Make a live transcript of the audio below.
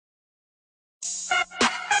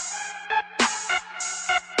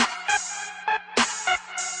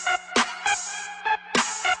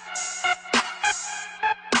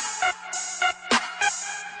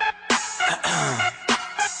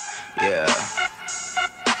Yeah.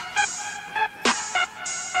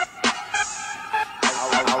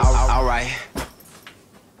 All right.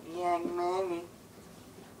 Young money.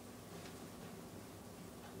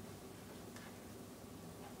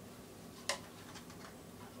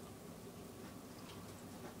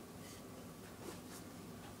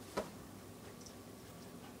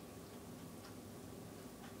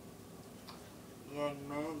 Young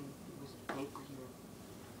money. It was paper here.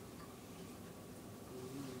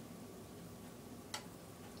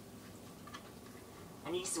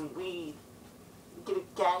 I need some weed. Get a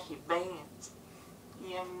cash advance.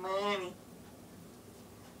 Young money.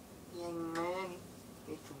 Young money.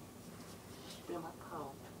 Listen. Fill my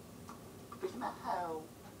pole. Fill my hole.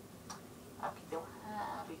 I be so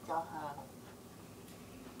high. I be so high.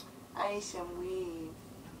 I need some weed.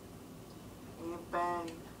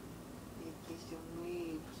 Anybody? Get some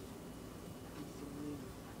weed. Get some weed.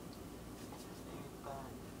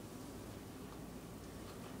 Everybody.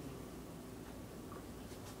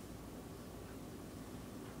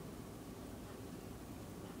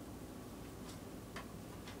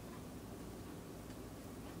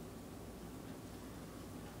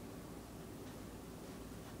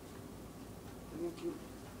 Thank you.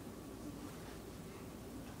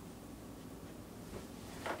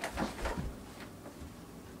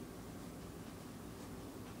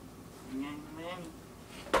 Young man,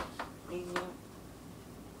 please.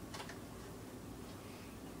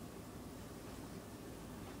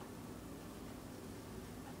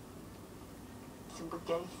 Some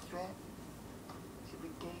spaghetti strap.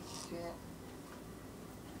 Spaghetti strap.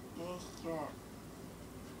 Spaghetti strap.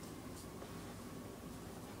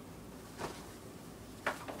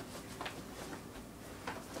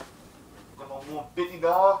 Come on, 150,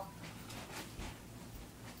 dog.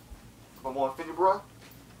 Come on, 150, bro.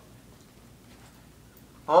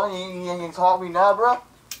 Huh? You ain't gonna talk to me now, bro?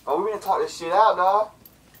 Oh, we gonna talk this shit out, dog.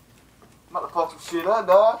 I'm about to fuck some shit up,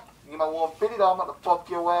 dog. You get my 150, dog. I'm about to fuck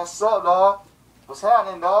your ass up, dog. What's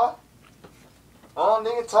happening, dog? Oh,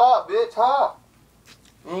 nigga, talk, bitch, talk.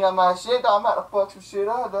 You ain't got my shit, dog. I'm about to fuck some shit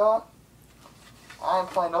up, dog. I ain't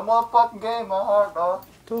playing no motherfucking game in my heart, dog.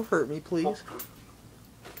 Don't hurt me, please.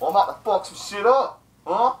 Oh, I'm about to fuck some shit up,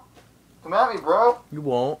 huh? Come at me, bro. You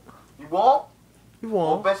won't. You won't? You Well,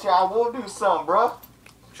 won't. bet you I will do something, bro. What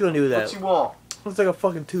you gonna do with that? What you want? Looks like a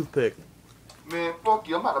fucking toothpick. Man, fuck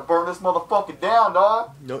you. I'm about to burn this motherfucker down,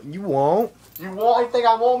 dog. No, you won't. You want anything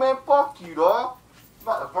I want, man? Fuck you, dog. I'm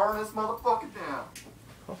about to burn this motherfucker down.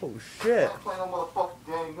 Oh I shit. ain't playing no motherfucking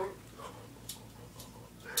game, nigga.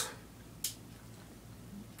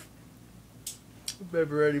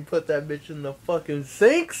 Better already put that bitch in the fucking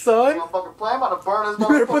sink, You son. gonna fucking play? I'm about to burn this You motherfucker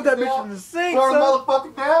better put that bitch down. in the sink, Burn the son.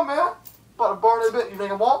 motherfucker down, man. About to burn this bitch. You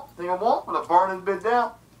think I want? Think I want? I'm about to burn this bitch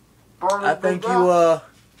down. Burn this I bitch think down. you,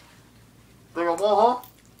 Think I want, huh?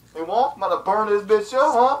 They want? I'm about to burn this bitch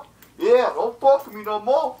up, huh? Yeah, don't fuck with me no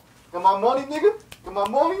more. Got my money, nigga? Got my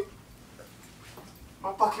money?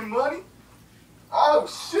 My fucking money? Oh,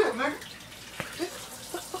 shit, nigga.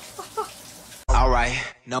 Alright,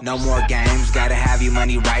 no more games. Gotta have your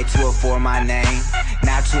money right to afford my name.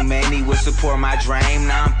 Not too many would support my dream.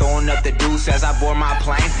 Now I'm throwing up the deuce as I board my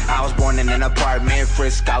plane. I was born in an apartment in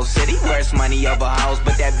Frisco City, where it's money over house,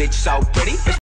 but that bitch so pretty.